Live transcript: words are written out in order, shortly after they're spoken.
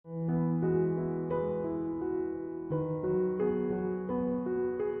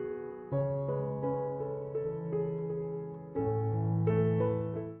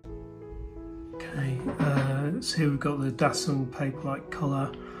So here we've got the Dasung Paperlike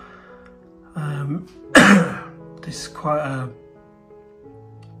Color. This is quite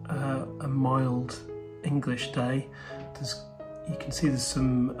a mild English day. You can see there's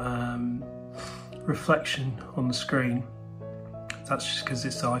some reflection on the screen. That's just because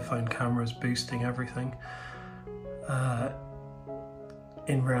this iPhone camera is boosting everything.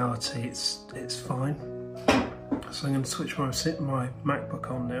 In reality, it's fine. So I'm going to switch my MacBook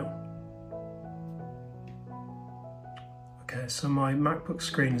on now. Okay, so my MacBook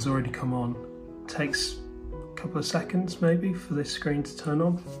screen has already come on. It takes a couple of seconds maybe for this screen to turn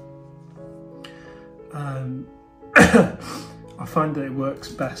on. I find that it works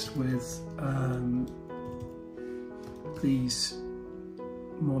best with these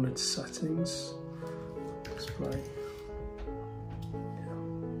monitor settings. Display.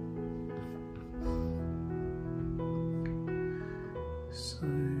 So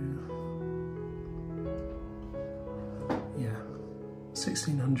yeah,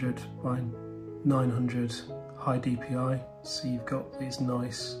 1600 by 900 high DPI. So you've got these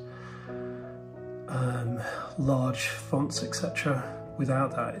nice large fonts, etc.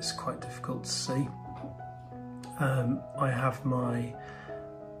 Without that, it's quite difficult to see. I have my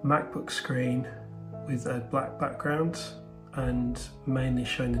MacBook screen with a black background and mainly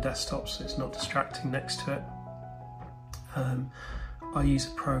showing the desktop, so it's not distracting next to it. I use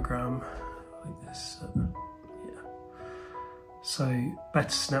a program like this, so Better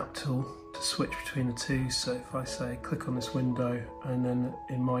Snap tool to switch between the two. So if I say click on this window, and then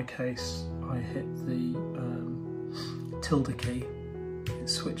in my case I hit the tilde key, it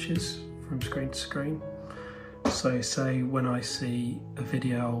switches from screen to screen. So say when I see a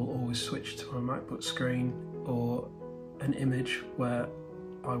video, I'll always switch to my MacBook screen, or an image where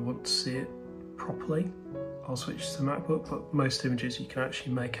I want to see it properly, I'll switch to MacBook. But most images you can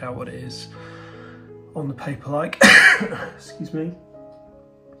actually make out what it is on the Paperlike. Excuse me.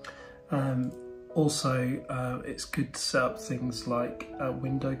 Also, it's good to set up things like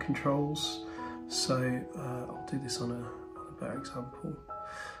window controls. So I'll do this on a better example.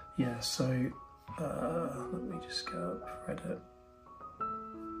 Yeah, so let me just go up Reddit.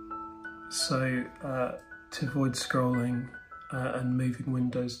 So to avoid scrolling and moving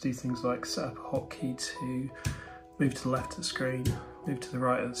windows, do things like set up a hotkey to move to the left of the screen, move to the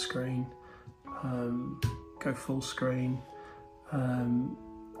right of the screen, go full screen, and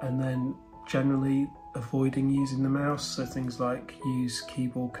then generally avoiding using the mouse. So things like use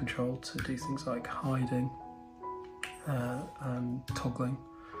keyboard control to do things like hiding and toggling.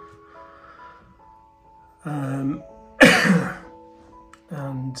 And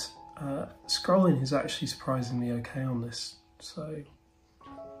scrolling is actually surprisingly okay on this, so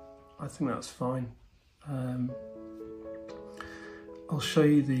I think that's fine. I'll show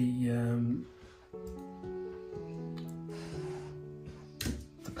you the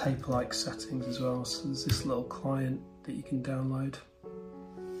Paperlike settings as well. So there's this little client that you can download.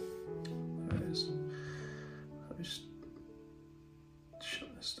 There it is. I'll just shut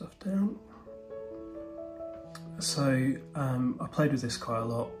this stuff down. So I played with this quite a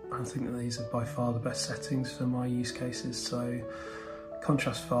lot. I think that these are by far the best settings for my use cases. So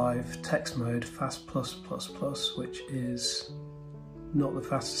contrast 5, text mode, fast plus, which is not the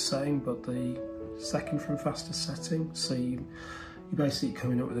fastest setting, but the second from fastest setting. So you're basically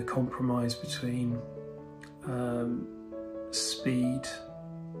coming up with a compromise between speed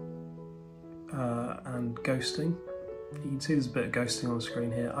and ghosting. You can see there's a bit of ghosting on the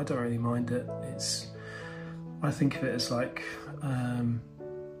screen here. I don't really mind it. I think of it as like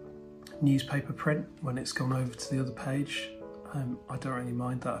newspaper print when it's gone over to the other page. I don't really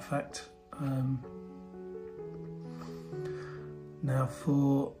mind that effect. Now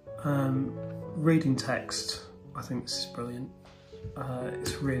for reading text, I think this is brilliant.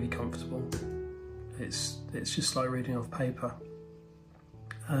 It's really comfortable. It's just like reading off paper.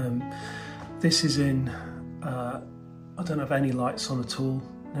 This is in, I don't have any lights on at all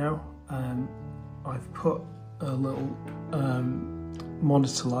now. I've put a little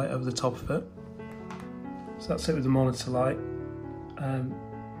monitor light over the top of it. So that's it with the monitor light.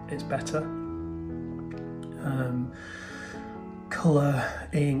 It's better. Colour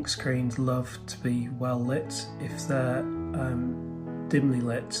e-ink screens love to be well lit. If they're dimly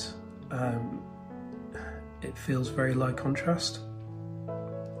lit, it feels very low contrast.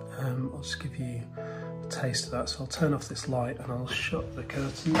 I'll just give you a taste of that. So I'll turn off this light and I'll shut the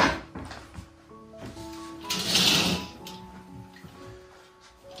curtain.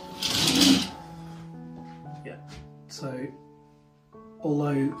 Yeah, so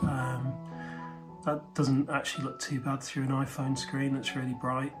although that doesn't actually look too bad through an iPhone screen that's really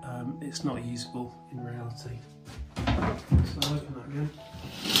bright. It's not usable in reality. So I'll open that again.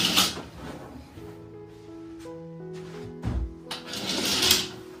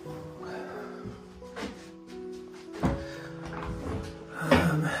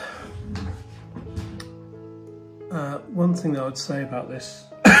 One thing that I would say about this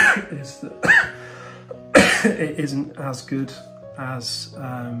is that it isn't as good as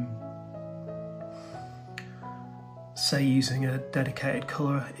say using a dedicated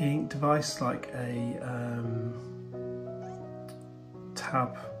colour e-ink device like a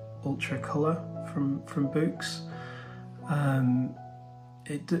Tab Ultra Color from Boox.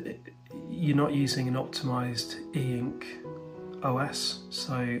 You're not using an optimised e-ink OS,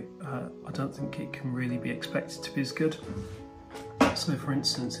 so I don't think it can really be expected to be as good. So for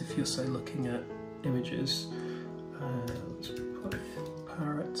instance, if you're say looking at images, let's put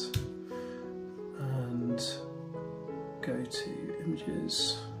Parrot and go to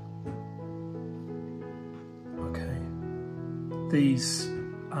images. Okay, these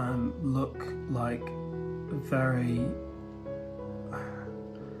look like very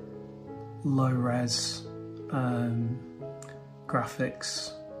low res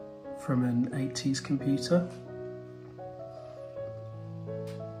graphics from an 80s computer.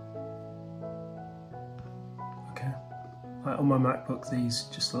 Okay, like on my MacBook these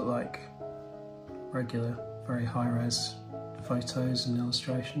just look like regular, very high res photos and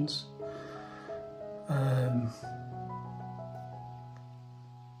illustrations.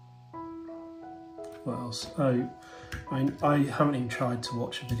 What else? Oh, I haven't even tried to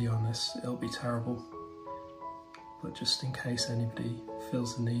watch a video on this, it'll be terrible. But just in case anybody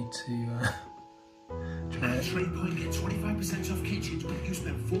feels the need to try it. Trade Point get 25% off kitchens when you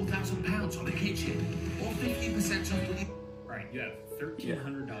spend £4,000 on a kitchen, or 50% off. Right, you have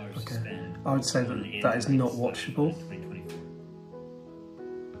 $1,300 to spend. I would say that that is not watchable.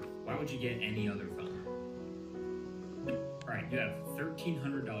 Why would you get any other phone? Right, you have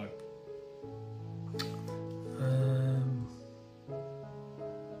 $1,300.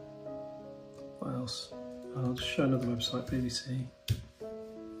 What else? I'll just show another website, BBC.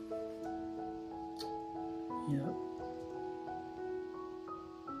 Yeah.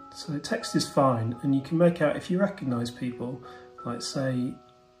 So the text is fine, and you can make out, if you recognise people, like say,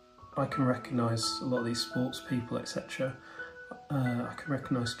 I can recognise a lot of these sports people, etc. I can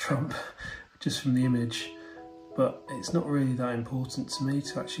recognise Trump just from the image, but it's not really that important to me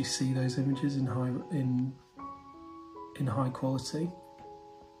to actually see those images in high quality.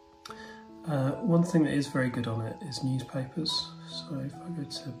 One thing that is very good on it is newspapers. So if I go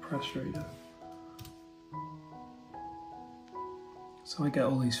to Press Reader, so I get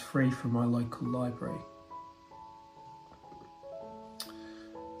all these free from my local library.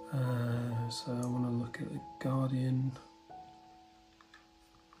 So I want to look at the Guardian.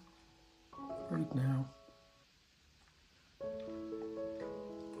 Read now.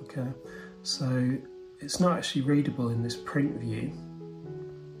 Okay, so it's not actually readable in this print view.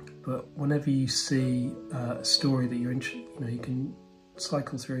 But whenever you see a story that you're interested, you can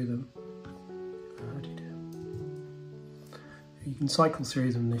cycle through them. How do you do? You can cycle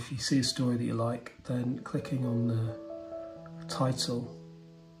through them, and if you see a story that you like, then clicking on the title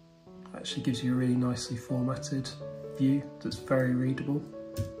actually gives you a really nicely formatted view that's very readable.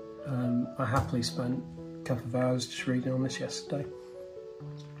 I happily spent a couple of hours just reading on this yesterday.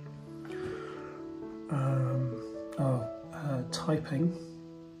 Typing.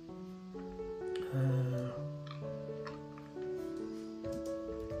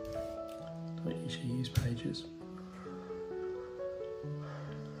 Don't usually use Pages.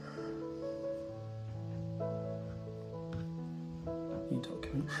 New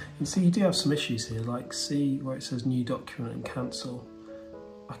document. You can see you do have some issues here, like see where it says new document and cancel.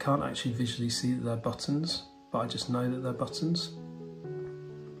 I can't actually visually see that they're buttons, but I just know that they're buttons.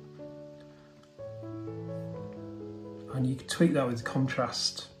 And you could tweak that with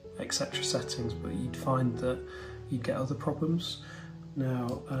contrast, etc. settings, but you'd find that you'd get other problems.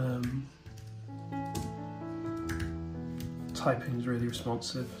 Now, typing is really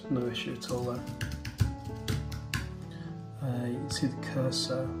responsive, no issue at all there. You can see the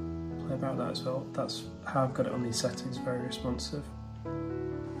cursor, play about that as well. That's how I've got it on these settings, very responsive.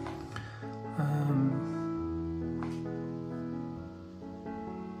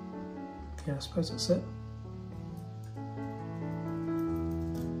 Yeah, I suppose that's it.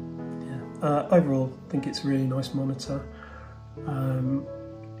 Overall, I think it's a really nice monitor.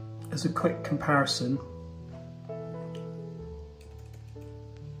 As a quick comparison,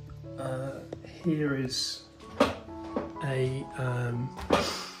 here is a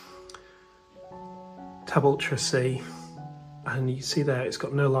Tab Ultra C, and you see there it's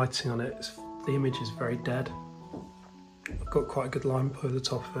got no lighting on it. The image is very dead. I've got quite a good lamp over the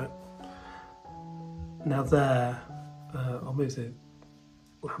top of it. Now there, I'll move the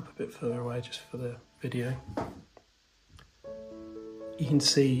lamp a bit further away just for the video. You can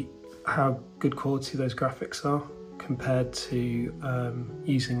see how good quality those graphics are compared to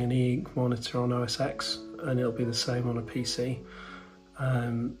using an Eink Monitor on OS X, and it'll be the same on a PC.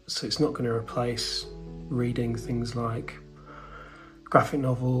 So it's not going to replace reading things like graphic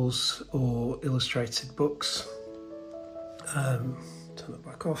novels or illustrated books. Turn that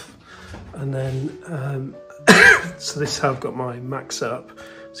back off. And then, so this is how I've got my Mac set up.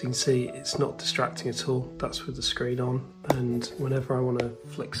 So you can see it's not distracting at all. That's with the screen on. And whenever I want to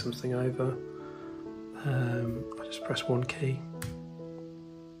flick something over, I just press one key,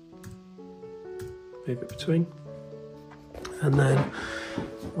 move it between. And then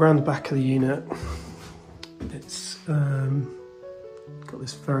around the back of the unit, it's got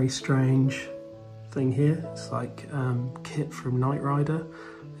this very strange thing here. It's like kit from Knight Rider.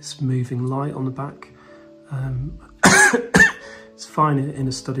 This moving light on the back. It's fine in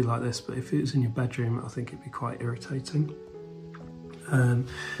a study like this, but if it was in your bedroom, I think it'd be quite irritating.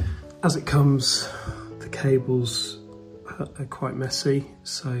 As it comes, the cables are quite messy.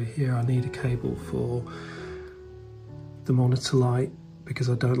 So here I need a cable for the monitor light because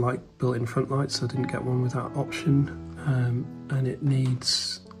I don't like built-in front lights, so I didn't get one with that option. And it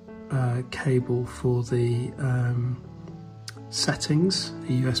needs a cable for the settings,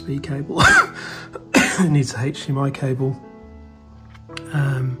 a USB cable. It needs a HDMI cable.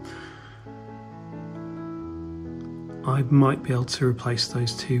 I might be able to replace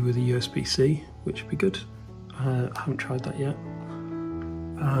those two with a USB-C, which would be good. I haven't tried that yet.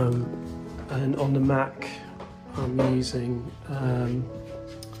 And on the Mac, I'm using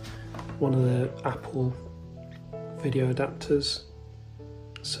one of the Apple video adapters.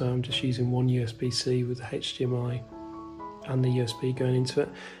 So I'm just using one USB-C with the HDMI and the USB going into it.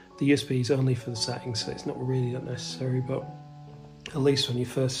 The USB is only for the settings, so it's not really that necessary, but at least when you're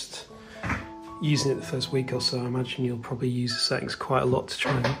first using it the first week or so, I imagine you'll probably use the settings quite a lot to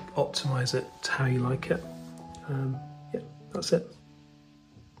try and optimize it to how you like it. Yeah, that's it.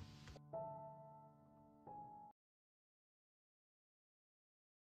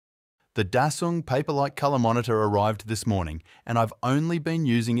 The Dasung Paperlike Color monitor arrived this morning, and I've only been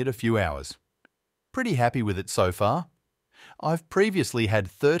using it a few hours. Pretty happy with it so far. I've previously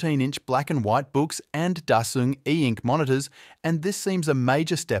had 13-inch black and white Boox and Dasung Eink monitors, and this seems a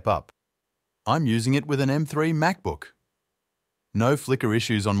major step up. I'm using it with an M3 MacBook. No flicker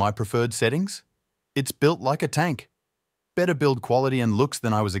issues on my preferred settings. It's built like a tank. Better build quality and looks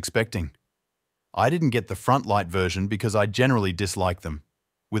than I was expecting. I didn't get the front light version because I generally dislike them.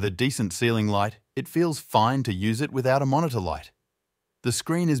 With a decent ceiling light, it feels fine to use it without a monitor light. The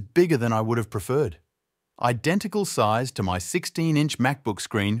screen is bigger than I would have preferred. Identical size to my 16-inch MacBook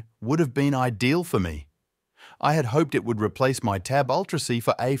screen would have been ideal for me. I had hoped it would replace my Tab Ultra C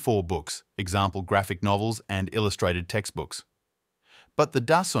for A4 books, example graphic novels and illustrated textbooks. But the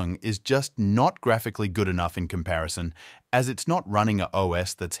Dasung is just not graphically good enough in comparison, as it's not running a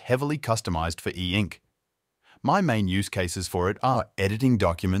OS that's heavily customized for e-ink. My main use cases for it are editing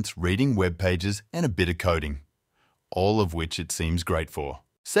documents, reading web pages, and a bit of coding. All of which it seems great for.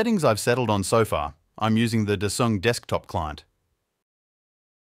 Settings I've settled on so far. I'm using the Dasung desktop client.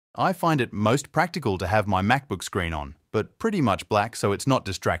 I find it most practical to have my MacBook screen on, but pretty much black so it's not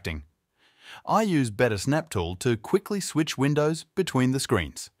distracting. I use Better Snap Tool to quickly switch windows between the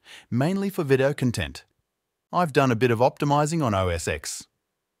screens, mainly for video content. I've done a bit of optimizing on OS X.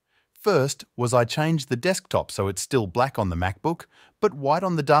 First was I changed the desktop so it's still black on the MacBook, but white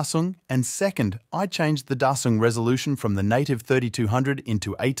on the Dasung, and second, I changed the Dasung resolution from the native 3200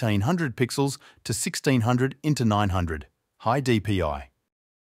 into 1800 pixels to 1600 into 900, high DPI.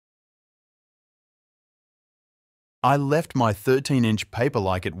 I left my 13-inch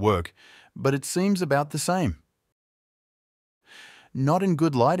Paperlike at work, but it seems about the same. Not in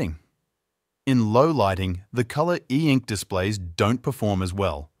good lighting. In low lighting, the color e-ink displays don't perform as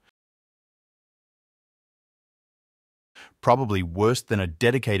well. Probably worse than a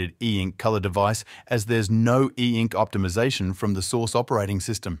dedicated e-ink color device, as there's no e-ink optimization from the source operating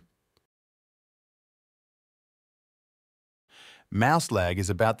system. Mouse lag is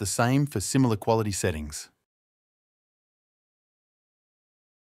about the same for similar quality settings.